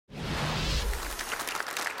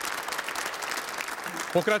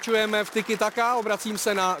Pokračujeme v Tiki Taka, obracím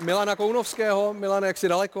se na Milana Kounovského. Milane, jak jsi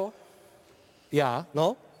daleko? Já?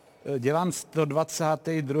 No? Dělám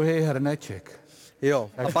 122. hrneček.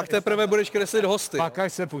 Jo, a pak teprve budeš kreslit hosty. Pak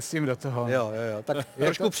až se pustím do toho. Jo, tak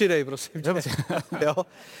trošku přidej, prosím tě. Jo.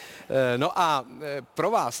 No a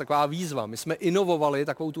pro vás taková výzva. My jsme inovovali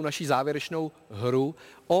takovou tu naší závěrečnou hru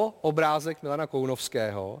o obrázek Milana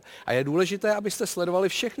Kounovského a je důležité, abyste sledovali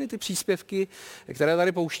všechny ty příspěvky, které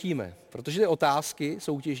tady pouštíme, protože ty otázky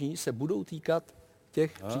soutěžní se budou týkat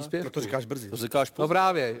těch příspěvků. To říkáš brzy. To říkáš no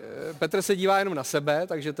právě. Petr se dívá jenom na sebe,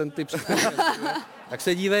 takže ten ty příspěvky tak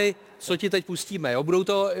se dívej, co ti teď pustíme. Jo? Budou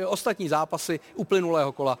to ostatní zápasy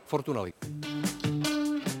uplynulého kola Fortuna League.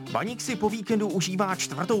 Baník si po víkendu užívá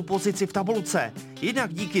 4. pozici v tabulce.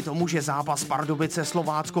 Jednak díky tomu, že zápas Pardubice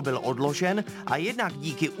Slovácko byl odložen a jednak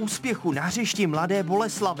díky úspěchu na hřišti Mladé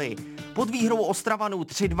Boleslavi. Pod výhrou Ostravanů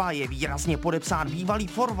 3-2 je výrazně podepsán bývalý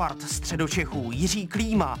forward Středočechů Jiří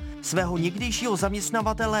Klíma. Svého někdejšího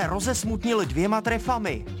zaměstnavatele rozesmutnil 2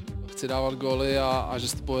 trefami. Chci dávat góly a že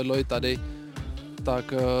se to povedlo i tady,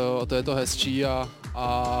 tak o to je to hezčí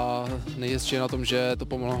a nejhezčí je na tom, že to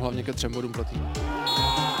pomohlo hlavně ke 3 bodům pro tým.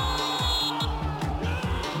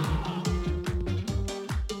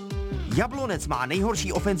 Jablonec má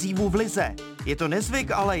nejhorší ofenzívu v lize. Je to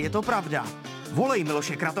nezvyk, ale je to pravda. Volej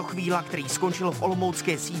Miloše Kratochvíla, který skončil v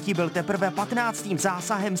olomoucké síti, byl teprve 15.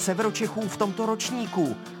 zásahem Severočechů v tomto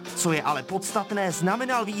ročníku. Co je ale podstatné,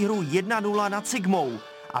 znamenal výhru 1-0 nad Sigmou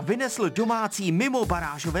a vynesl domácí mimo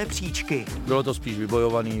barážové příčky. Bylo to spíš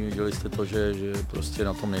vybojovaný, viděli jste to, že prostě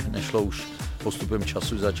na tom nešlo už postupem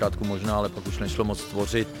času, v začátku možná, ale pak už nešlo moc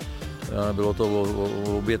tvořit. Bylo to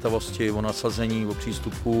o obětavosti, o nasazení, o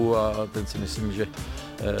přístupu a ten si myslím, že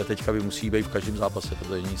teďka by musí být v každém zápase,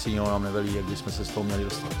 protože nic jiného nám nevelí, jak bychom se z toho měli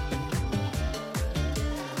dostat.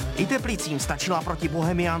 I Teplicím stačila proti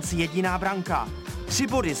Bohemiánci jediná branka. 3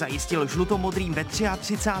 body zajistil žlutomodrým ve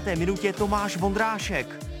 33. minutě Tomáš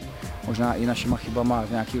Vondrášek. Možná i našima chybama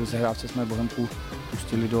v nějaký rozehrávce jsme Bohemku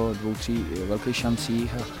pustili do 2-3 velkých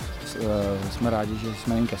šancí a jsme rádi, že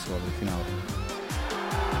jsme inkasovali v finále.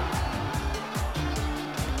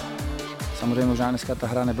 Samozřejmě možná dneska ta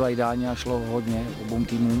hra nebyla ideální a šlo hodně obou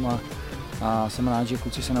týmům a jsem rád, že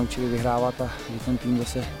kluci se naučili vyhrávat a že ten tým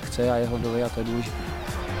zase chce a je hodový a to je důležité.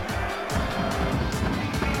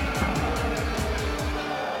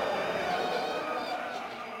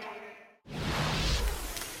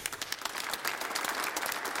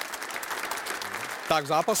 Tak v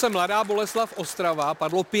zápase Mladá Boleslav Ostrava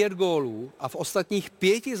padlo 5 gólů a v ostatních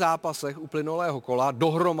 5 zápasech uplynulého kola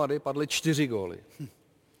dohromady padly 4 góly.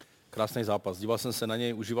 Krásný zápas, díval jsem se na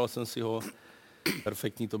něj, užíval jsem si ho,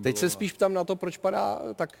 perfektní to bylo. Teď se spíš ptám na to, proč padá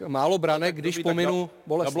tak málo branek, když pominu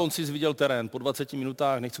Boleslav. Jablonci viděl terén po 20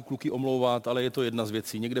 minutách, nechci kluky omlouvat, ale je to jedna z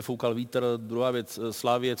věcí. Někde foukal vítr, druhá věc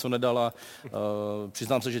Slávie, co nedala.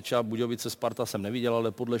 Přiznám se, že třeba Budějovice Sparta jsem neviděl,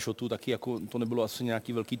 ale podle šotu taky jako to nebylo asi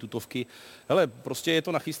nějaký velký tutovky. Hele, prostě je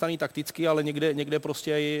to nachystaný takticky, ale někde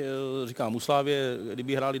prostě, říkám, u Slávie,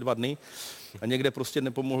 kdyby hráli 2 dny, a někde prostě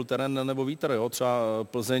nepomohl terén nebo vítr, jo. Třeba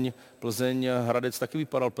Plzeň Hradec taky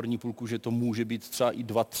vypadal první půlku, že to může být třeba i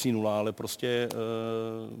 2-3-0, ale prostě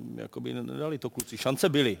jakoby nedali to kluci. Šance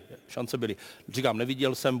byly. Říkám,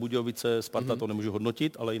 neviděl jsem Budějovice, Sparta to nemůžu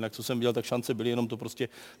hodnotit, ale jinak, co jsem viděl, tak šance byly, jenom to prostě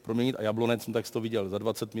proměnit. A Jablonec, tak jsi to viděl za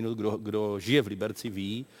 20 minut, kdo žije v Liberci,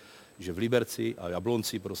 ví, že v Liberci a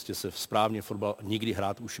Jablonci prostě se správně fotbal nikdy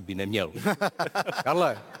hrát už by neměl.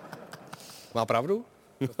 Karle, má pravdu?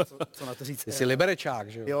 Co na to říct? Jsi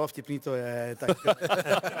Liberečák, že jo? Jo, vtipný to je.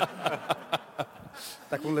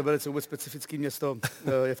 Tak on Liberec je vůbec specifický město,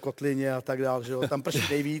 je v kotlině a tak dál, že jo? Tam prší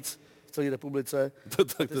nejvíc v celé republice.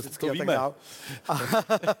 To víme.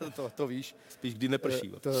 To víš. Spíš kdy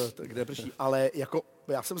neprší. Kde prší. Ale jako,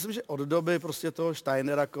 já si myslím, že od doby prostě toho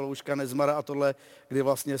Steinera, Kolouška, Nezmara a tohle, kdy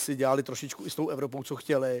vlastně si dělali trošičku i s tou Evropou, co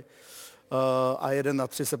chtěli, a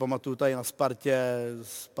 1-3 se pamatuju tady na Spartě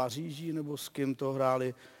z Paříží, nebo s kým to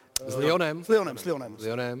hráli? S Lyonem. S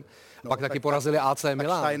Lyonem. No, pak taky porazili AC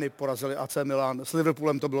Milan. Steiny porazili AC Milan. S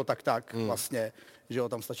Liverpoolem to bylo tak vlastně, že jo,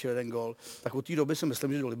 tam stačil 1 gól. Tak od té doby si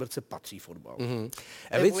myslím, že do Liberce patří fotbal.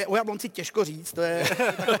 O Jablonci těžko říct, to je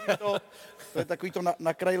takový to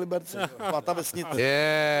na kraji Liberce. Ta vesnice.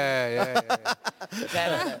 Je.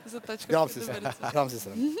 Dělám si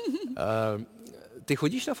se. Ty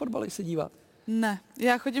chodíš na fotbal, se dívat? Ne,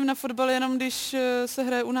 já chodím na fotbal jenom, když se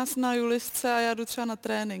hraje u nás na Julisce a já jdu třeba na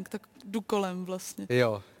trénink, tak jdu kolem vlastně.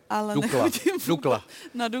 Jo. Ale Dukla.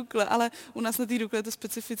 Na Dukle, ale u nás na té Dukle je to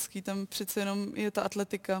specifický, tam přece jenom je ta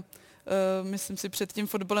atletika myslím si, před tím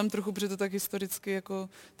fotbalem trochu, protože to tak historicky, jako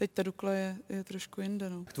teď ta Dukla je trošku jinde.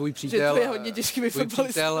 No. Tvůj Že to je hodně těžký být fotbalista.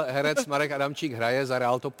 přítel, herec Marek Adamčík hraje za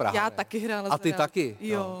Real Top Praha. Já taky hrála. A ty za Real. taky?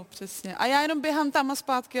 Jo, přesně. A já jenom běhám tam a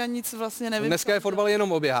zpátky a nic vlastně nevím. Dneska je fotbal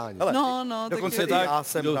jenom o běhání. No, Dokonce taky. i já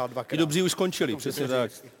jsem hrál dvakrát. I dobří už skončili, přesně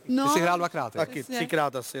tak. No, Ty jsi hrál dvakrát. Taky, Přesně.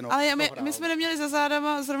 3krát asi, no. ale my jsme neměli za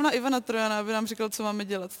zádama zrovna Ivana Trojana, aby nám říkal, co máme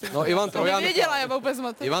dělat. No, Ivan Trojan, Nevěděla, já vůbec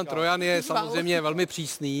zmatená. Ivan Trojan je samozřejmě velmi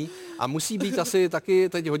přísný a musí být asi taky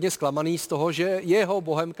teď hodně zklamaný z toho, že jeho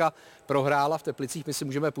Bohemka prohrála v Teplicích. My si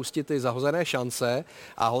můžeme pustit ty zahozené šance.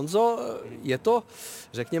 A Honzo, je to,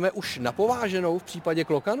 řekněme, už napováženou v případě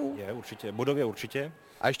Klokanů? Je, určitě, bodově určitě.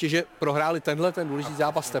 A ještě, že prohráli ten důležitý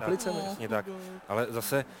zápas s Teplicemi? Přesně tak. Ale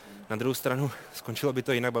zase na druhou stranu skončilo by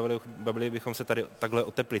to jinak, bavili bychom se tady takhle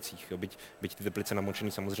o Teplicích. Jo. Byť ty Teplice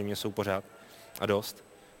namočený samozřejmě jsou pořád a dost,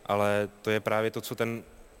 ale to je právě to, co ten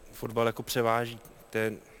fotbal jako převáží.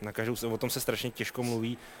 O tom se strašně těžko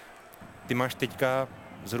mluví. Ty máš teďka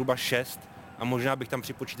zhruba 6 a možná bych tam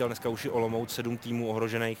připočítal dneska už i Olomouc, 7 týmů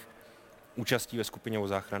ohrožených účastí ve skupině o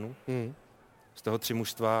záchranu. Z toho 3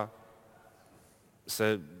 mužstva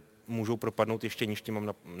se můžou propadnout ještě níž, tím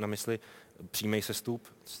mám na mysli přímý sestup,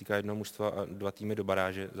 co se týká jednoho mužstva a 2 týmy do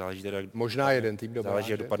baráže. Záleží teda, Možná jeden tým do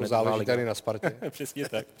baráže, dopadne to záleží tady na Spartě. Přesně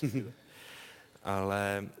tak.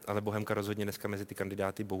 Ale Bohemka rozhodně dneska mezi ty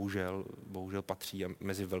kandidáty bohužel patří a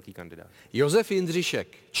mezi velký kandidát. Josef Jindřišek,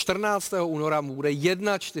 14. února mu bude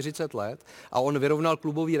 41 let a on vyrovnal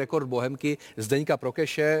klubový rekord Bohemky Zdeňka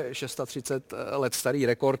Prokeše, 630 let starý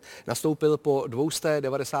rekord, nastoupil po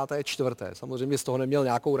 294. Samozřejmě z toho neměl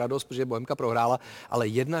nějakou radost, protože Bohemka prohrála, ale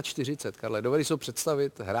 41. Karle, dovedeš si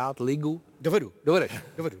představit hrát ligu? Dovedeš?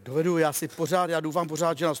 Dovedu, já doufám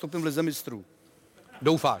pořád, že nastoupím v Lize mistrů.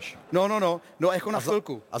 Doufáš? No jako na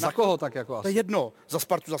chvilku. A za koho tak jako To asi? je jedno, za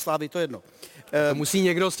Spartu, za Slávy, to je jedno. Musí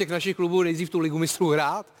někdo z těch našich klubů nejdřív tu ligu mistrů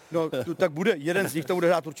hrát? No, tak bude, jeden z nich to bude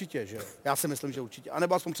hrát určitě, že jo? Já si myslím, že určitě. A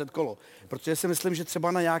nebo aspoň předkolo. Protože si myslím, že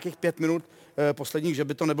třeba na nějakých 5 minut posledních, že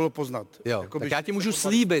by to nebylo poznat. Jo, Jakoby, tak já ti můžu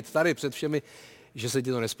slíbit tady před všemi, že se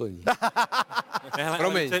ti to nesplní.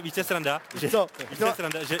 Promiň. Víš, co sranda?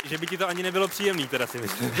 Že by ti to ani nebylo příjemný, teda si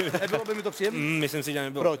myslím. Nebylo by mi to příjemný? Myslím si, že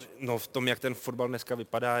nebylo. Proč? No v tom, jak ten fotbal dneska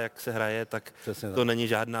vypadá, jak se hraje, tak to není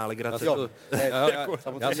žádná legrace.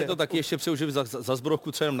 Já si to taky ještě přeju, že za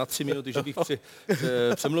zbrojku třeba jenom na 3 minuty, že bych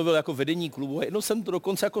přemluvil jako vedení klubu. A jednou jsem to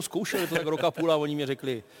dokonce jako zkoušel, je to tak roka půl a oni mi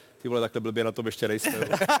řekli, ty vole, takhle blbě na tom ještě nejste.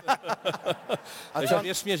 Takže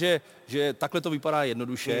věř mě, že takhle to vypadá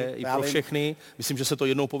jednoduše i pro všechny. Myslím, že se to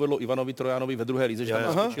jednou povedlo Ivanovi Trojanovi ve druhé lize, že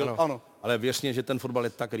tam naskočil. Ano. Ale věř mě, že ten fotbal je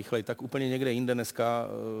tak rychlej, tak úplně někde jinde dneska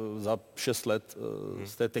za 6 let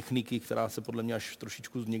z té techniky, která se podle mě až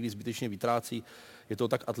trošičku někdy zbytečně vytrácí, je to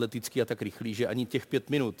tak atletický a tak rychlý, že ani těch 5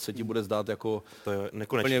 minut se ti bude zdát jako to je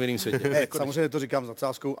úplně v jiném světě. Samozřejmě to říkám za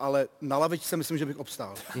cáskou, ale na lavičce myslím, že bych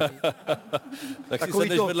obstál. Tak si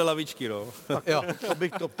sedneš vedle lavičky, no. Jo.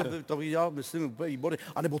 To bych dělal, myslím, úplně výborně.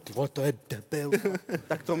 A nebo ty vole, to je debil.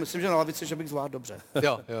 Tak to myslím, že na lavici, že bych zvládl dobře.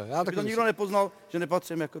 Jo, já Kdyby taky to nikdo nepoznal, že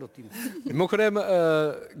nepatřím jako do týmu. Mimochodem,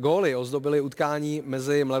 góly ozdobily utkání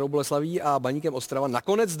mezi Mladou Boleslaví a Baníkem Ostrava.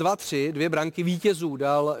 Nakonec 2-3, 2 branky vítězů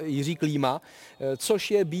dal Jiří Klíma,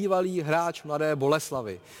 což je bývalý hráč Mladé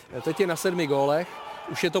Boleslavy. Teď je na 7 gólech,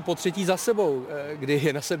 už je to po 3. za sebou, kdy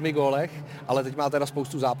je na 7 gólech, ale teď má teda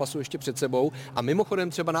spoustu zápasů ještě před sebou. A mimochodem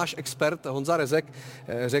třeba náš expert Honza Rezek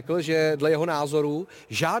řekl, že dle jeho názoru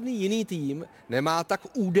žádný jiný tým nemá tak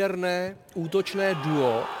úderné, útočné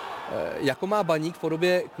duo, jako má Baník v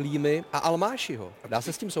podobě Klímy a Almášiho. Dá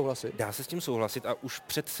se s tím souhlasit? Dá se s tím souhlasit a už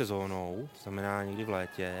před sezónou, to znamená někdy v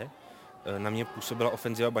létě, na mě působila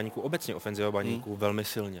ofenziva Baníku, obecně ofenziva Baníku velmi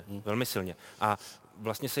silně. A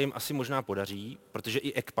vlastně se jim asi možná podaří, protože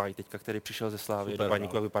i Ekpaj teďka, který přišel ze Slávy do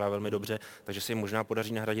Baníku a vypadá velmi dobře, takže se jim možná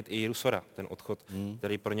podaří nahradit i Jiru Sora, ten odchod,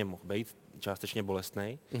 který pro ně mohl být částečně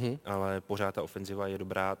bolestný, ale pořád ta ofenziva je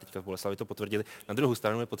dobrá, teďka v Boleslavi to potvrdili. Na druhou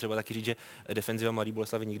stranu je potřeba taky říct, že defenziva Mladé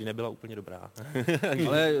Boleslavy nikdy nebyla úplně dobrá.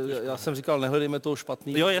 Ale já jsem říkal, nehledejme toho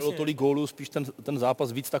špatný, bylo tolik gólů, spíš ten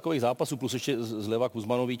zápas, víc takových zápasů, plus ještě zleva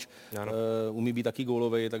Kuzmanovič umí být taky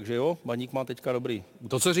gólovej, takže jo, Baník má teďka dobrý.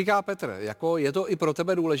 To, co říká Petr, jako je to i pro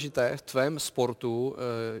tebe důležité v tvém sportu,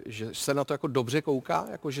 že se na to jako dobře kouká,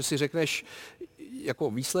 jako že si řekneš,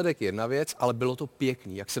 jako výsledek je jedna věc, ale bylo to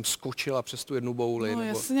pěkný, jak jsem skočila přes tu jednu bouli. No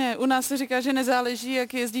jasně, u nás se říká, že nezáleží,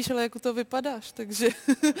 jak jezdíš, ale jak u toho vypadáš, takže...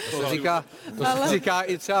 To se říká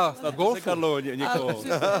i třeba v golfu.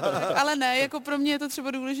 Ale ne, jako pro mě je to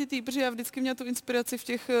třeba důležitý, protože já vždycky měla tu inspiraci v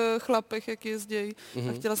těch chlapech, jak jezdějí.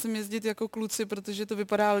 A chtěla jsem jezdit jako kluci, protože to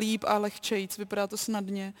vypadá líp a lehčejc, vypadá to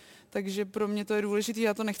snadně. Takže pro mě to je důležitý,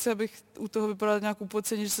 já to nechci, abych u toho vypadala nějak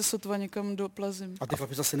upodceně, že se sotva někam doplazím. A ty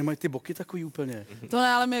chlapi zase nemají ty boky takový úplně. To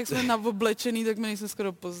ne, ale my jak jsme naoblečený, tak my nejsme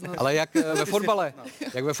skoro poznat. Ale jak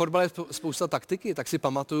ve fotbale je spousta taktiky, tak si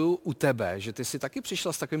pamatuju u tebe, že ty si taky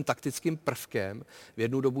přišla s takovým taktickým prvkem v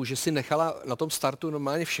jednu dobu, že si nechala na tom startu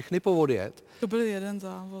normálně všechny povodjet. To byl jeden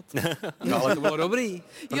závod. No ale to bylo dobrý,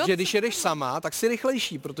 protože když jedeš sama, tak si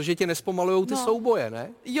rychlejší, protože tě nespomalujou ty souboje, ne?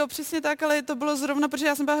 Jo, přesně tak, ale to bylo zrovna, protože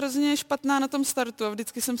já jsem byla hrozně špatná na tom startu a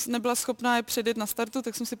vždycky jsem nebyla schopná je předjet na startu,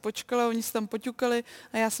 tak jsem si počkala, oni se tam poťukali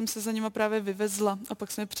a já jsem se za nima právě vyvezla a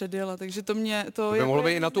pak jsem je předjela, takže to mě... To by mohlo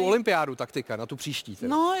být i na tu olympiádu taktika, na tu příští. Teda.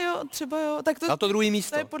 No jo, třeba jo. Tak to, na to druhý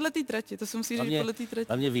místo. To je podle té trati, to se musí říct podle té trati.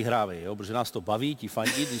 Na mě vyhrávej, jo, protože nás to baví, ti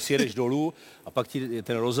fandí, když si jedeš dolů a pak ti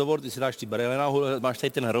ten rozhovor, ty si dáš ty berely nahoře, máš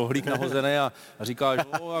tady ten rohlík nahozený a říkáš,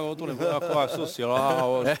 no, to nebude jako so sila,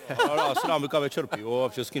 ale asi nám vyká večer pivo a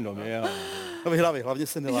v Českém domě. No vyhrávej, hlavně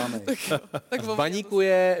se nelámej. V Baníku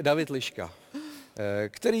je David Liška,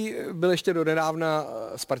 který byl ještě do nedávna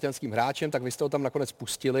spartanským hráčem, tak vy jste ho tam nakonec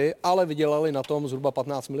pustili, ale vydělali na tom zhruba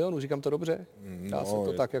 15 milionů, říkám to dobře? Dá se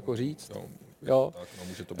to tak jako říct? Jo.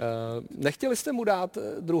 Může to být. Nechtěli jste mu dát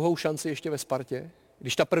druhou šanci ještě ve Spartě?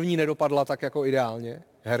 Když ta první nedopadla tak jako ideálně,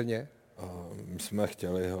 herně? My jsme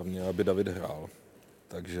chtěli hlavně, aby David hrál.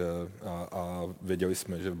 Takže a věděli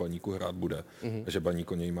jsme, že v Baníku hrát bude, že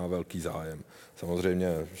Baník o něj má velký zájem.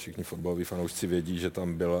 Samozřejmě všichni fotbaloví fanoušci vědí, že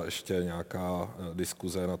tam byla ještě nějaká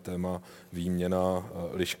diskuze na téma výměna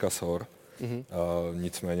Liška-Sor.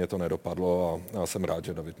 Nicméně to nedopadlo a jsem rád,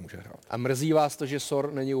 že David může hrát. A mrzí vás to, že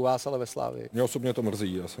Sor není u vás, ale ve Slávii? Mě osobně to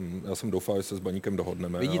mrzí, já jsem doufal, že se s Baníkem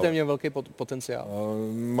dohodneme. Vidíte v něm velký potenciál?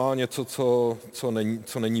 Má něco,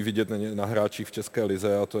 co není vidět na hráčích v České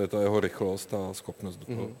lize, a to je ta jeho rychlost a schopnost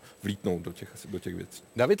vlítnout do těch věcí.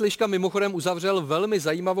 David Liška mimochodem uzavřel velmi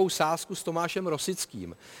zajímavou sázku s Tomášem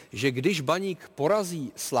Rosickým, že když Baník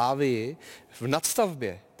porazí Slávii v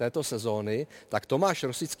nadstavbě této sezóny, tak Tomáš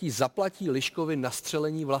Rosický zaplatí Liškovi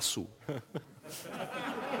nastřelení vlasů.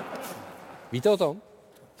 Víte o tom?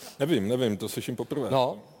 Nevím, to slyším poprvé.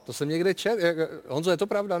 No, to jsem někde čet. Honzo, je to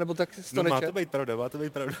pravda, nebo tak jsi to nečet? Má to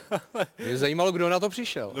být pravda. Mě zajímalo, kdo na to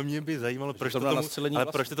přišel. No mě by zajímalo,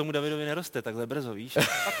 proč to tomu Davidovi neroste takhle brzo, víš?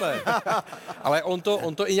 Takhle. Ale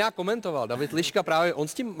on to i nějak komentoval. David Liška právě, on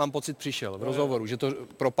s tím, mám pocit, přišel v rozhovoru, že to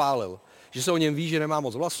propálil. Že se o něm ví, že nemá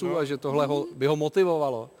moc vlasů a že tohle by ho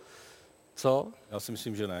motivovalo. Co? Já si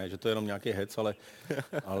myslím, že ne, že to je jenom nějaký hec,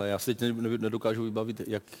 ale já si teď nedokážu vybavit,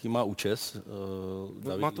 jaký má účes.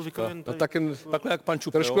 Má to vykaven no, takhle jak pan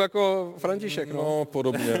Čup, trošku jako František, no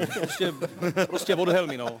podobně. prostě od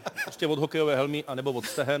helmy, no. Prostě od hokejové helmy, anebo od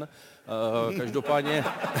stehen. Každopádně...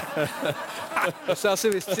 To se asi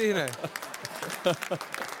vystřihne.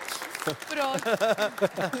 Proč?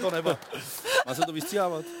 To nebo. Má se to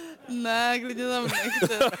vystříhávat? Ne, klidně tam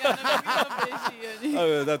nechte. Já nevím, kdo běží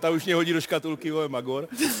ani. Ta už mě hodí do škatulky, Magor.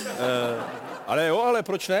 Ale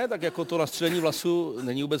proč ne? Tak jako to nastřelení vlasu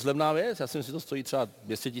není vůbec levná věc. Já si myslím, že to stojí třeba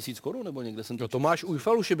 200 000 korun, nebo někde jsem to... No Tomáš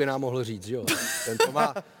Ujfaluši by nám mohl říct, jo.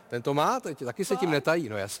 Ten to má, taky se tím netají,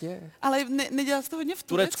 no jasně. Ale nedělá se to hodně v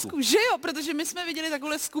Turecku, že jo? Protože my jsme viděli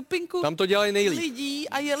takovou skupinku tam to dělají nejlíp. Lidí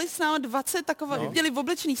a jeli s námi 20 takové, měli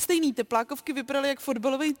oblečený stejný teplákovky, vypadali jak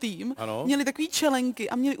fotbalový tým, měli takový čelenky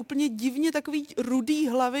a měli úplně divně takový rudý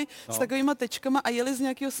hlavy s takovýma tečkama a jeli z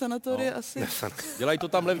nějakého sanatoria asi. Dělají to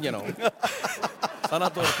tam levně, no.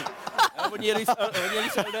 Sanatorium. Oni jeli z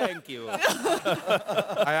LDNky, jo.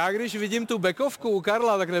 A já když vidím tu bekovku u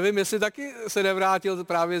Karla, tak nevím, jestli taky se nevrátil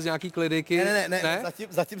právě z nějaký kliniky. Ne?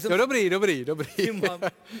 Zatím jsem... Jo, dobrý.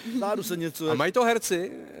 Zádu se něco... A mají to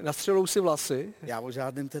herci? Nastřelou si vlasy? Já o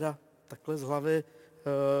žádným teda takhle z hlavy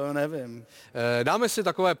nevím. Dáme si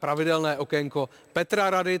takové pravidelné okénko Petra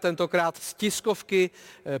Rady, tentokrát z tiskovky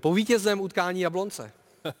po vítězném utkání Jablonce.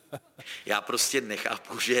 Já prostě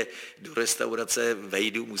nechápu, že do restaurace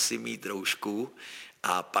vejdu, musím mít roušku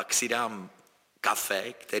a pak si dám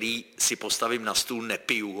kafe, který si postavím na stůl,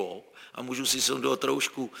 nepiju ho a můžu si sundat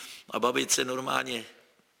roušku a bavit se normálně.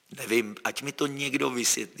 Nevím, ať mi to někdo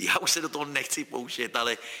vysvětlí. Já už se do toho nechci pouštět,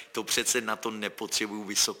 ale to přece na to nepotřebuju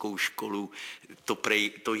vysokou školu.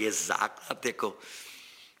 To je základ, jako,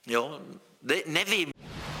 jo, nevím.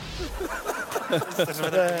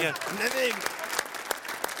 Nevím.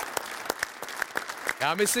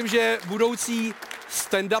 Já myslím, že budoucí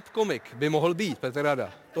stand-up komik by mohl být Petr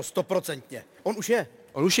Rada. To 100%. On už je.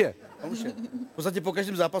 On už je. V podstatě po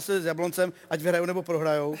každém zápase s Jabloncem, ať vyhrajou nebo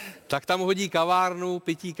prohrajou. Tak tam hodí kavárnu,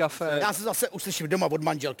 pití kafe. Já se zase uslyším doma od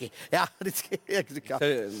manželky. Já vždycky, jak říkám.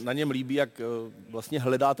 Se na něm líbí, jak vlastně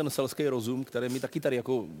hledá ten selský rozum, který my taky tady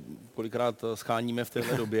jako kolikrát scháníme v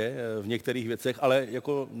této době v některých věcech, ale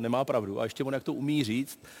jako nemá pravdu. A ještě on jak to umí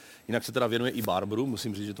říct, jinak se teda věnuje i barberu,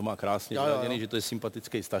 musím říct, že to má krásně vyladěný, že to je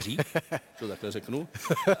sympatický stařík, to takhle řeknu,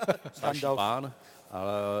 starší pán.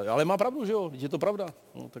 Ale má pravdu, že jo, je to pravda.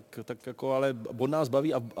 No, tak jako, ale od nás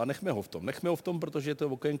baví a nechme ho v tom. Nechme ho v tom, protože to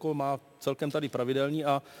okénko má celkem tady pravidelný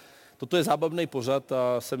a toto je zábavný pořad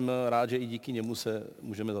a jsem rád, že i díky němu se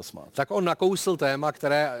můžeme zasmát. Tak on nakousl téma,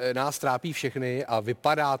 které nás trápí všechny a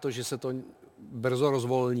vypadá to, že se to brzo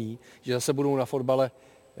rozvolní, že zase budou na fotbale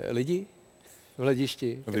lidi v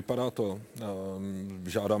hledišti. Vypadá to.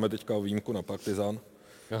 Žádáme teďka o výjimku na Partizan.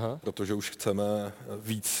 Aha. Protože už chceme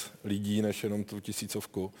víc lidí než jenom tu 1000.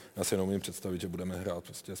 Já si neumím představit, že budeme hrát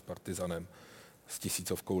prostě s Partizanem, s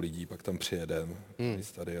 1000 lidí, pak tam přijedeme,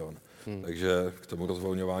 stadion. Takže k tomu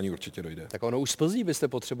rozvolňování určitě dojde. Tak ono už z Plzní byste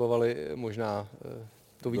potřebovali možná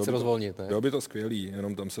to více rozvolnit, ne? Bylo by to skvělý,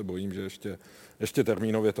 jenom tam se bojím, že ještě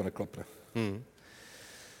termínově to neklapne.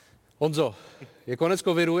 Honzo, je konec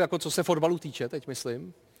covidu, jako co se fotbalu týče, teď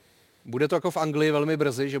myslím? Bude to jako v Anglii velmi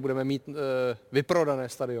brzy, že budeme mít vyprodané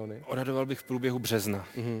stadiony? Odhadoval bych v průběhu března.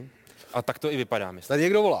 A tak to i vypadá, myslím. Tady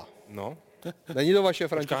někdo volá? No. Není to vaše,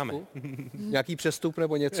 Františku? Nějaký přestup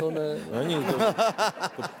nebo něco? Ne? Není to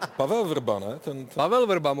Pavel Vrba, ne? Pavel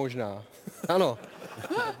Vrba možná. Ano.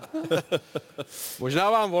 Možná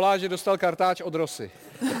vám volá, že dostal kartáč od Rosy.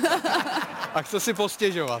 A chce si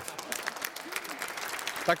postěžovat.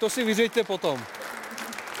 Tak to si vyřeďte potom.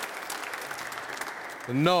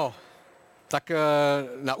 No, tak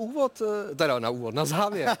na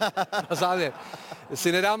závěr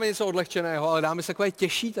si nedáme něco odlehčeného, ale dáme si takové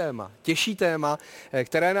těžší téma,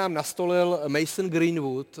 které nám nastolil Mason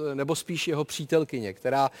Greenwood, nebo spíš jeho přítelkyně,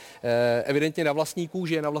 která evidentně na vlastní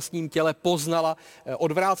kůži, na vlastním těle poznala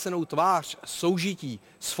odvrácenou tvář soužití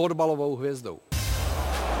s fotbalovou hvězdou.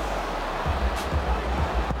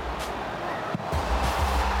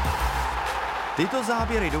 Tyto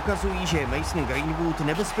záběry dokazují, že je Mason Greenwood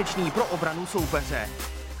nebezpečný pro obranu soupeře.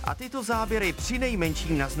 A tyto záběry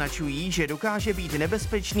přinejmenším naznačují, že dokáže být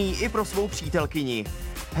nebezpečný i pro svou přítelkyni.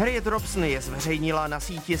 Harriet Robson je zveřejnila na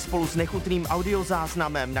síti spolu s nechutným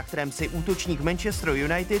audiozáznamem, na kterém si útočník Manchester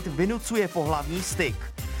United vynucuje pohlavní styk.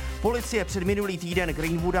 Policie před minulý týden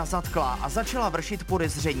Greenwooda zatkla a začala vršit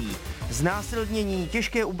podezření. Znásilnění,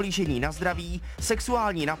 těžké ublížení na zdraví,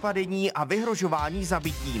 sexuální napadení a vyhrožování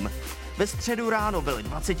zabitím. Ve středu ráno byl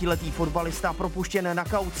 20letý fotbalista propuštěn na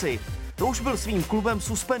kauci. To už byl svým klubem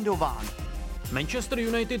suspendován. Manchester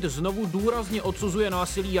United znovu důrazně odsuzuje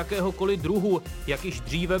násilí jakéhokoliv druhu. Jak již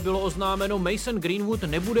dříve bylo oznámeno, Mason Greenwood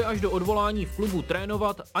nebude až do odvolání v klubu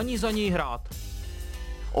trénovat ani za něj hrát.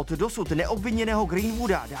 Od dosud neobviněného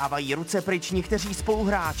Greenwooda dávají ruce pryč někteří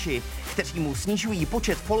spoluhráči, kteří mu snižují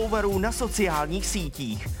počet followerů na sociálních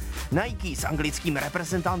sítích. Nike s anglickým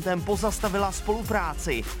reprezentantem pozastavila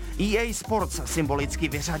spolupráci. EA Sports symbolicky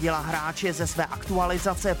vyřadila hráče ze své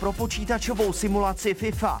aktualizace pro počítačovou simulaci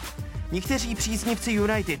FIFA. Někteří příznivci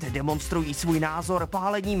United demonstrují svůj názor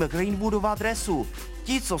pálením Greenwoodova dresu.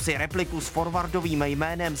 Ti, co si repliku s forwardovým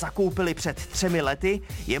jménem zakoupili před 3 lety,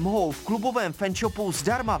 je mohou v klubovém fanshopu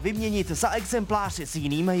zdarma vyměnit za exemplář s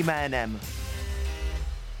jiným jménem.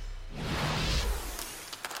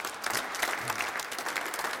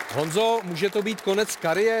 Honzo, může to být konec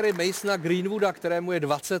kariéry Masona Greenwooda, kterému je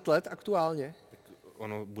 20 let aktuálně?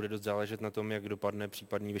 Ono bude dost záležet na tom, jak dopadne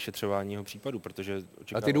případný vyšetřování jeho případu, protože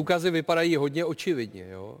A ty důkazy vypadají hodně očividně,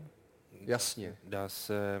 jo? Jasně. Dá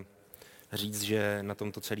se říct, že na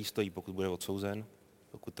tom to celý stojí, pokud bude odsouzen,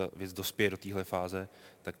 pokud ta věc dospěje do téhle fáze,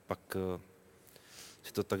 tak pak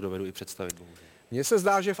si to tak dovedu i představit, bohužel. Mně se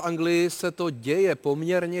zdá, že v Anglii se to děje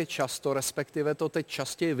poměrně často, respektive to teď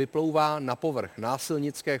častěji vyplouvá na povrch.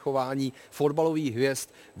 Násilnické chování fotbalových hvězd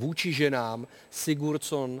vůči ženám,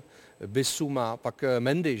 Sigurdsson, Bissouma, pak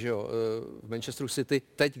Mendy, že jo, v Manchesteru City,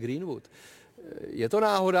 teď Greenwood. Je to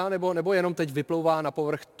náhoda, nebo jenom teď vyplouvá na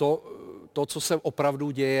povrch to, co se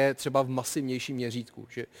opravdu děje třeba v masivnějším měřítku?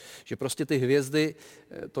 Že prostě ty hvězdy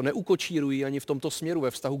to neukočírují ani v tomto směru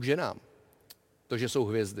ve vztahu k ženám. To, že jsou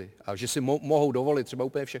hvězdy a že si mohou dovolit třeba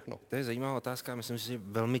úplně všechno. To je zajímavá otázka, myslím si, že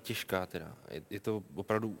velmi těžká teda. Je to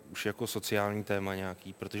opravdu už jako sociální téma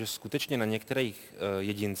nějaký, protože skutečně na některých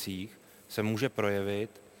jedincích se může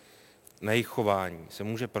projevit, na jejich chování, se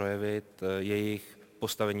může projevit jejich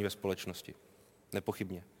postavení ve společnosti.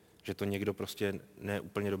 Nepochybně. že to někdo prostě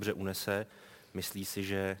neúplně dobře unese, myslí si,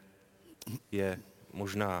 že je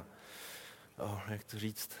možná, jak to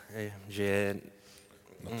říct, že je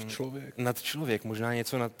nadčlověk, možná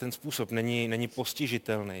něco na ten způsob, není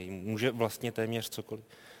postižitelný, může vlastně téměř cokoliv.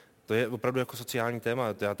 To je opravdu jako sociální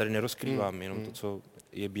téma, to já tady nerozkrývám, jenom to, co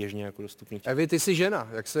je běžně jako dostupný. Evi, ty jsi žena,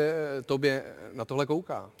 jak se tobě na tohle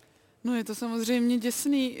kouká? No je to samozřejmě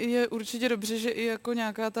děsný, je určitě dobře, že i jako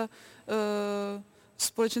nějaká ta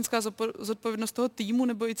společenská zodpovědnost toho týmu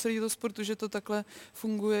nebo i celého sportu, že to takhle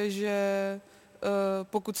funguje, že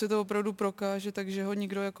pokud se to opravdu prokáže, takže ho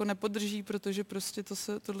nikdo jako nepodrží, protože prostě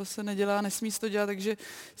tohle se nedělá, nesmí se to dělat, takže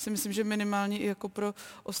si myslím, že minimálně i jako pro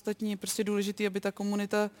ostatní je prostě důležitý, aby ta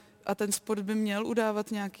komunita a ten sport by měl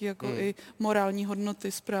udávat nějaký jako i morální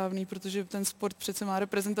hodnoty správný, protože ten sport přece má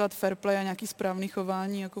reprezentovat fair play a nějaký správný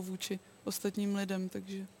chování jako vůči ostatním lidem,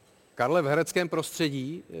 takže... Karle, v hereckém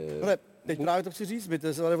prostředí... Ale teď právě to chci říct, my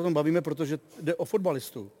se tady o tom bavíme, protože jde o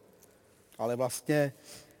fotbalistu. Ale vlastně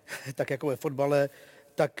tak jako ve fotbale,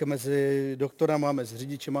 tak mezi doktorama, mezi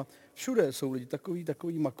řidičema, všude jsou lidi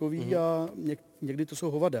takový makoví a někdy to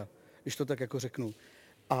jsou hovada, když to tak jako řeknu.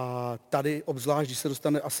 A tady obzvlášť, když se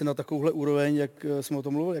dostane asi na takovouhle úroveň, jak jsme o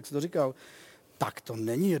tom mluvili, jak jsi to říkal, tak to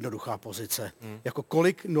není jednoduchá pozice. Jako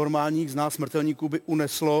kolik normálních z nás smrtelníků by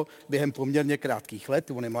uneslo během poměrně krátkých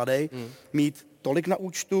let, on je mladý, mít tolik na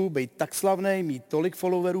účtu, být tak slavný, mít tolik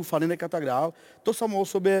followerů, faninek a tak dál. To samo o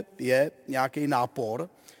sobě je nějaký nápor.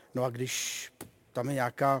 No a když tam je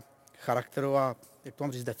nějaká charakterová, jak to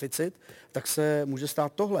mám říct, deficit, tak se může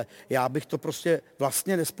stát tohle. Já bych to prostě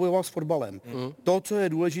vlastně nespojoval s fotbalem. To, co je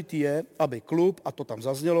důležité, je, aby klub, a to tam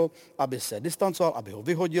zaznělo, aby se distancoval, aby ho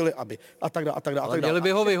vyhodili, aby a tak dále, a tak dále. Ale měli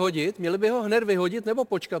by ho vyhodit? Měli by ho hned vyhodit nebo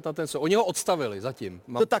počkat na ten co? Oni ho odstavili zatím.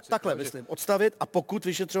 To takhle myslím. Odstavit a pokud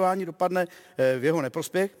vyšetřování dopadne v jeho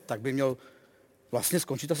neprospěch, tak by měl vlastně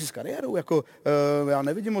skončit asi s kariérou, jako já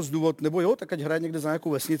nevidím moc důvod, nebo jo, tak ať hraje někde za nějakou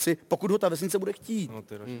vesnici, pokud ho ta vesnice bude chtít. No,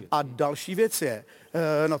 a další věc je,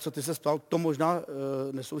 na co ty se ptal, to možná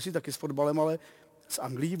nesouvisí taky s fotbalem, ale s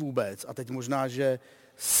Anglií vůbec. A teď možná, že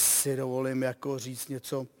si dovolím jako říct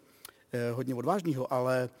něco hodně odvážného,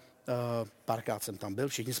 ale párkrát jsem tam byl,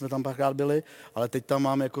 všichni jsme tam párkrát byli, ale teď tam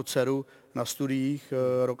mám jako dceru na studiích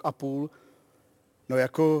rok a půl. No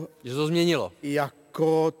jako... Že to změnilo.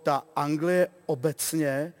 Jako ta Anglie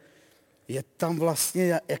obecně je tam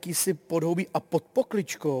vlastně jakýsi podhoubí a pod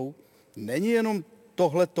pokličkou není jenom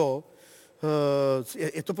tohleto,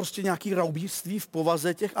 je to prostě nějaký raubírství v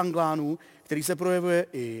povaze těch Anglánů, který se projevuje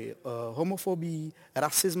i homofobí,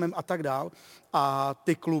 rasismem a tak dál. A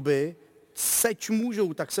ty kluby seč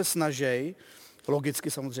můžou, tak se snaží,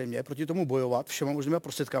 logicky samozřejmě, proti tomu bojovat všema možnými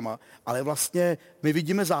prostředkama, ale vlastně my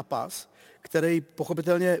vidíme zápas, který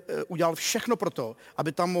pochopitelně udělal všechno pro to,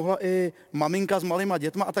 aby tam mohla i maminka s malýma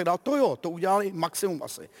dětma a tak dále. To jo, to udělali maximum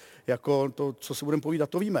asi. Jako to, co si budeme povídat,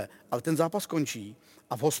 to víme. Ale ten zápas končí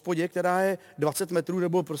a v hospodě, která je 20 metrů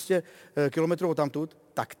nebo prostě kilometrů odtamtud,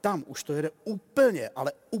 tak tam už to jede úplně,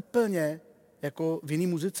 ale úplně jako v jiný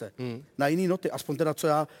muzice, na jiný noty, aspoň teda, co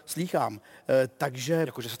já slýchám. Takže...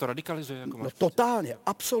 Jakože se to radikalizuje? Jako no, totálně,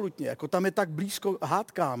 absolutně. Jako tam je tak blízko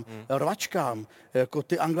hádkám, rvačkám. Jako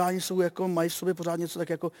ty Angláni jsou jako, mají v sobě pořád něco tak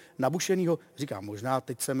jako nabušenýho. Říkám, možná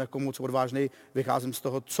teď jsem jako moc odvážnej, vycházím z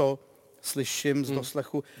toho, co slyším z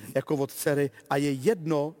doslechu jako od dcery a je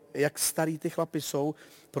jedno, jak starý ty chlapi jsou,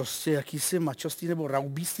 prostě jakýsi mačostí nebo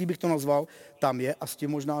raubíství bych to nazval, tam je a s tím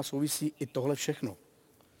možná souvisí i tohle všechno.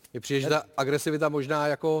 Je přijde, že ta agresivita možná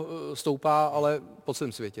jako stoupá, ale po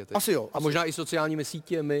celém světě. Teď. Asi jo. A možná i sociálními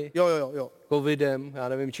sítěmi, jo. covidem, já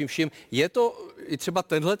nevím čím vším. Je to i třeba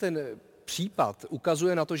ten případ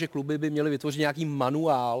ukazuje na to, že kluby by měly vytvořit nějaký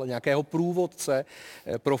manuál, nějakého průvodce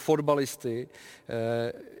pro fotbalisty,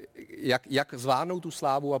 jak zvládnout tu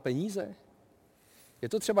slávu a peníze? Je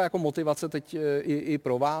to třeba jako motivace teď i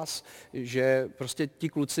pro vás, že prostě ti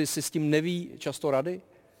kluci si s tím neví často rady?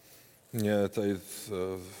 Mě tady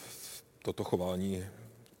toto chování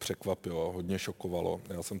překvapilo, hodně šokovalo.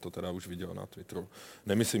 Já jsem to teda už viděl na Twitteru.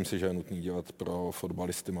 Nemyslím si, že je nutný dělat pro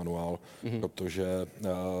fotbalisty manuál, protože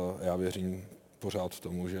já věřím pořád v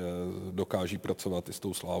tomu, že dokáží pracovat i s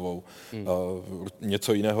tou slávou.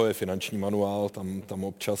 Něco jiného je finanční manuál, tam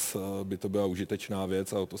občas by to byla užitečná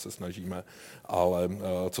věc a o to se snažíme, ale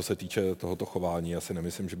co se týče tohoto chování, já si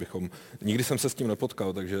nemyslím, že bychom, nikdy jsem se s tím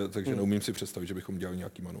nepotkal, takže neumím si představit, že bychom dělali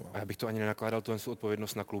nějaký manuál. A já bych to ani nenakládal tu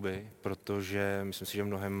odpovědnost na kluby, protože myslím si, že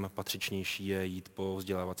mnohem patřičnější je jít po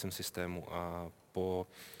vzdělávacím systému a po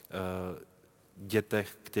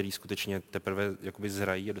dětech, který skutečně teprve jakoby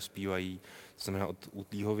zrají a dospívají, to znamená od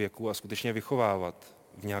útlýho věku a skutečně vychovávat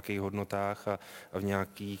v nějakých hodnotách a v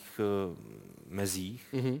nějakých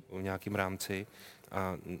mezích, v nějakém rámci.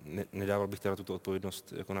 A nedával bych teda tuto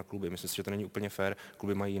odpovědnost jako na kluby. Myslím si, že to není úplně fér.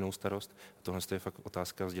 Kluby mají jinou starost. Tohle je fakt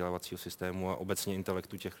otázka vzdělávacího systému a obecně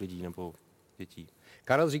intelektu těch lidí nebo dětí.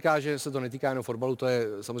 Karel říká, že se to netýká jenom fotbalu, to je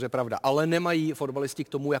samozřejmě pravda, ale nemají fotbalisti k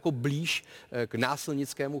tomu jako blíž k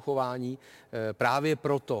násilnickému chování právě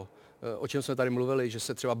proto, o čem jsme tady mluvili, že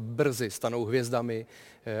se třeba brzy stanou hvězdami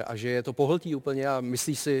a že je to pohltí úplně a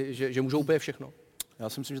myslí si, že můžou úplně všechno. Já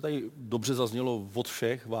si myslím, že tady dobře zaznělo od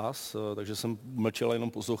všech vás, takže jsem mlčel,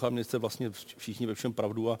 jenom poslouchal, mě jste vlastně všichni ve všem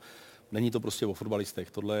pravdu a není to prostě o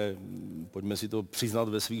fotbalistech. Tohle, pojďme si to přiznat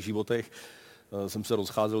ve svých životech. Jsem se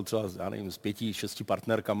rozcházel třeba, já nevím, s 5-6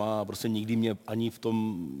 partnerkama a prostě nikdy mě ani v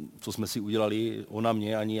tom, co jsme si udělali, ona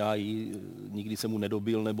mě, ani já jí, nikdy jsem mu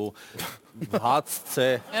nedobil, nebo v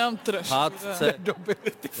hádce,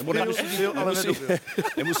 nebo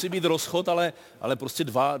nemusí být rozchod, ale prostě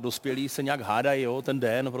dva dospělí se nějak hádají, jo, ten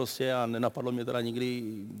den prostě a nenapadlo mě teda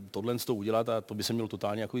nikdy tohle z toho udělat a to by se mělo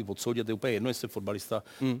totálně jako odsoudit, je úplně jedno, jestli je fotbalista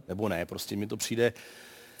nebo ne, prostě mi to přijde.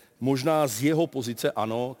 Možná z jeho pozice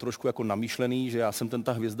ano, trošku jako namýšlený, že já jsem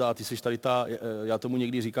ta hvězda a ty jsi tady já tomu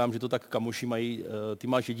někdy říkám, že to tak kamoši mají, ty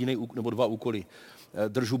máš jediný nebo 2 úkoly.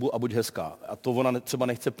 Drž hubu a buď hezká. A to ona třeba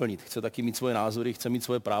nechce plnit. Chce taky mít svoje názory, chce mít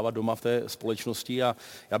svoje práva doma v té společnosti a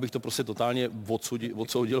já bych to prostě totálně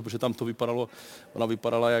odsoudil, protože tam to vypadalo, ona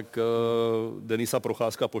vypadala jak Denisa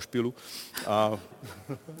Procházka po špilu a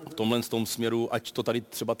v tomhle tom směru, ať to tady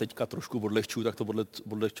třeba teďka trošku odlehčuju, tak to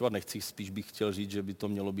odlehčovat nechci. Spíš bych chtěl říct, že by to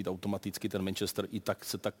mělo být automaticky, ten Manchester i tak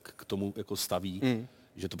se tak k tomu jako staví,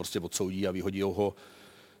 že to prostě odsoudí a vyhodí ho.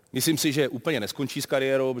 Myslím si, že úplně neskončí s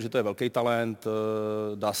kariérou, protože to je velký talent,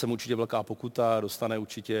 dá se mu určitě velká pokuta, dostane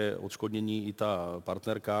určitě odškodnění i ta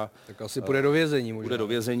partnerka. Tak asi půjde do vězení možná. Půjde do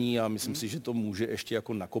vězení a myslím si, že to může ještě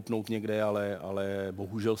jako nakopnout někde, ale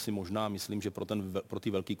bohužel si možná myslím, že pro ty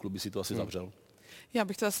velký kluby si to asi zavřel. Já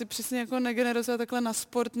bych to asi přesně jako negeneralizovala takhle na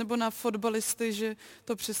sport nebo na fotbalisty, že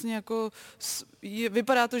to přesně jako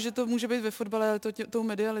vypadá to, že to může být ve fotbale, ale to tou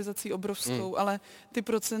medializací obrovskou, ale ty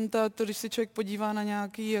procenta, to když se člověk podívá na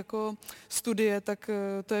nějaký jako studie, tak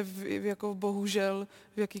to je jako bohužel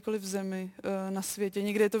v jakýkoliv zemi na světě.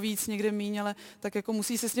 Někde je to víc, někde míň, ale tak jako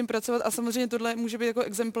musí se s tím pracovat a samozřejmě tohle může být jako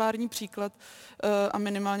exemplární příklad a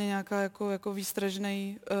minimálně nějaká jako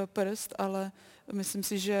výstražný prst, ale myslím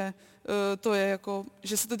si, že to je jako,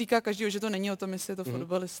 že se to týká každého, že to není o tom, jestli je to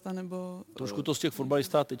fotbalista nebo... Trošku to z těch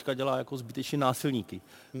fotbalistů teďka dělá jako zbytečně násilníky.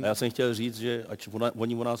 A já jsem chtěl říct, že ať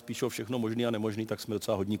oni o nás píšou všechno možný a nemožný, tak jsme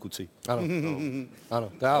docela hodní kuci. Ano,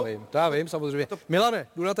 ano, to já vím samozřejmě. Milane,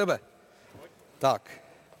 jdu na tebe. Tak,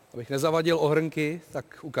 abych nezavadil ohrnky,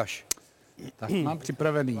 tak ukaž. Tak mám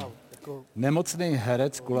připravený nemocný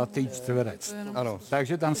herec, kulatý čtverec. Ano.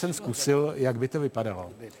 Takže tam jsem zkusil, jak by to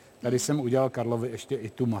vypadalo. Tady jsem udělal Karlovi ještě i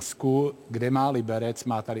tu masku, kde má Liberec,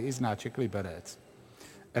 má tady i znáček Liberec.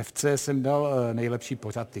 FC jsem dal nejlepší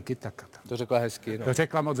pořad Tiki Taka. To řekla hezky. No. To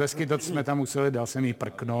řekla moc hezky, to jsme tam museli, dal jsem jí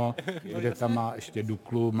prkno, kde tam má ještě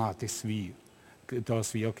Duklu, má toho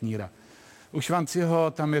svýho kníra. U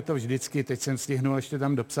Švanciho tam je to vždycky, teď jsem stihnul ještě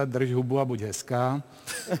tam dopsat drž hubu a buď hezká.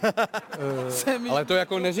 Ale to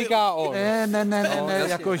jako neříká on. Ne,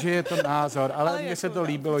 jako že je to názor, ale mně se to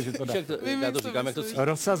líbilo, že to dá. Já to říkám, jak to cítím.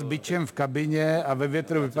 Rosa s bičem v kabině a ve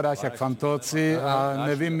větru vypadáš jak Fantóci a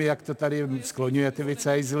nevím, jak to tady skloňuje ty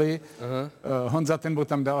vicajzly. Honza Tenbo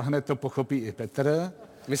tam dal, hned to pochopí i Petr.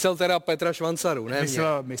 Myslel teda Petra Švancaru, ne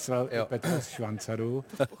Myslel i Petra Švancaru.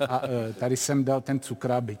 A tady jsem dal ten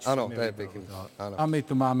cukrábič. Ano, to je pěkný. A my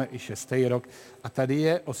tu máme i 6. rok. A tady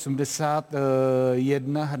je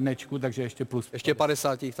 81 hrnečků, takže ještě plus. Ještě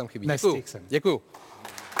 50 jich tam chybí. Děkuju.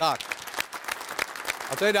 Tak.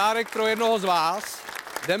 A to je dárek pro jednoho z vás.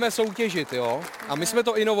 Jdeme soutěžit, jo? A my jsme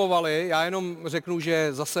to inovovali, já jenom řeknu,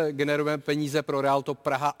 že zase generujeme peníze pro Real Top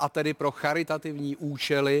Praha a tedy pro charitativní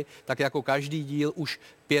účely, tak jako každý díl už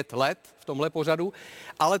 5 let v tomhle pořadu.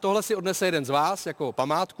 Ale tohle si odnese jeden z vás jako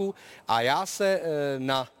památku a já se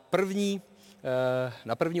na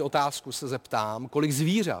první otázku se zeptám, kolik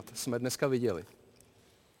zvířat jsme dneska viděli.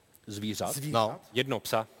 Zvířat? No. Jedno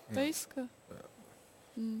psa. Pejska.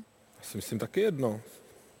 Já si myslím taky jedno.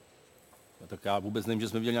 Tak já vůbec nevím, že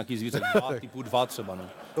jsme viděli nějaký zvíře, typu 2 třeba, no.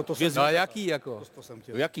 No a jaký jako?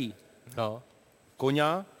 Jaký? No.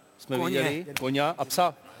 Koňa jsme viděli, koňa a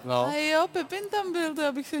psa. No. A jo, Pepin tam byl, to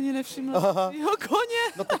já bych se ani nevšimla. Jo,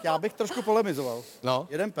 koně. No tak já bych trošku polemizoval. No.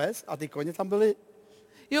 Jeden pes a ty koně tam byly...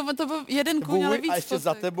 Jo, to byl jeden kůň, ale víc a ještě fotek.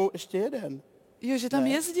 za tebou ještě jeden. Jo, že tam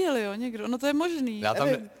jezdil, jo, někdo. No to je možný. Já tam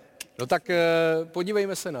no tak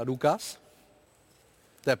podívejme se na důkaz.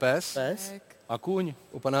 To je pes. A kůň.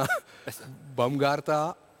 U pana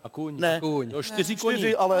Baumgarta. A kůň. Ne. Kůň. Jo, 4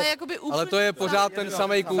 koní. ale jakoby úplně Ale to je pořád ten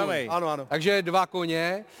samej kůň. ano. Takže 2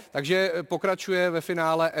 koně, takže pokračuje ve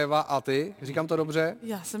finále Eva a ty. Říkám to dobře?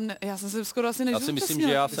 Já jsem se skoro asi Já nezúčastnila. si myslím,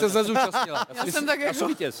 že já Ty jsem... se nezúčastnila. Já jsem tak Já jako... jsem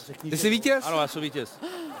vítěz. Ty jsi vítěz? Ano, já jsem vítěz.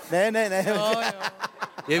 Ne. Jo.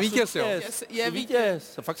 Je vítěz, jo? Je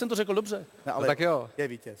vítěz. Fakt jsem to řekl dobře. Ne, ale No tak jo. je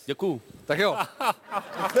vítěz. Děkuju. Tak jo.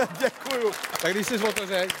 Děkuju. Tak když jsi o to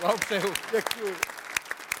řekl, blahopřeju. Děkuju.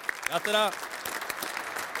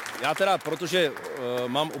 Já teda, protože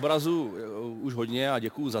mám obrazu už hodně a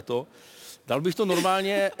děkuju za to, dal bych to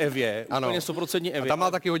normálně Evě, Ano. úplně 100% Evě. A tam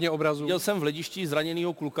má taky hodně obrazů. Viděl jsem v hledišti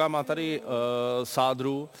zraněnýho kluka, má tady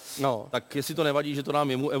sádru, No. tak jestli to nevadí, že to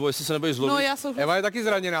dám jemu. Evo, jestli se nebudeš zlobit, No já souhlasím. Eva je taky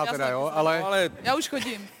zraněná teda, jo, ale... ale Já už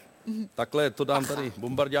chodím. takhle to dám tady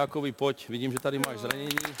Bombardákovi, pojď, vidím, že tady máš zranění.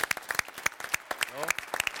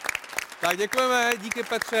 Tak děkujeme, díky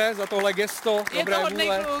Petře za tohle gesto. Je dobré to hodnej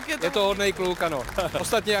vůle. kluk, Je to hodnej kluk, ano.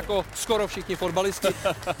 Ostatně jako skoro všichni fotbalisti.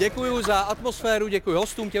 Děkuji za atmosféru, děkuji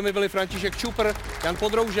hostům, těmi byli František Čupr, Jan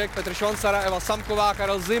Podroužek, Petr Švancara, Eva Samková,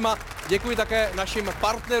 Karel Zima. Děkuji také našim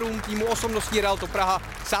partnerům týmu osobností Realto Praha,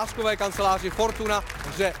 sázkové kanceláři Fortuna,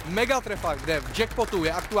 hře Megatrefa, kde v jackpotu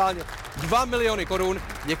je aktuálně 2 miliony korun.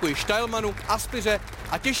 Děkuji Štajlmanu, Aspiře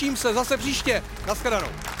a těším se zase příště. Naschledanou.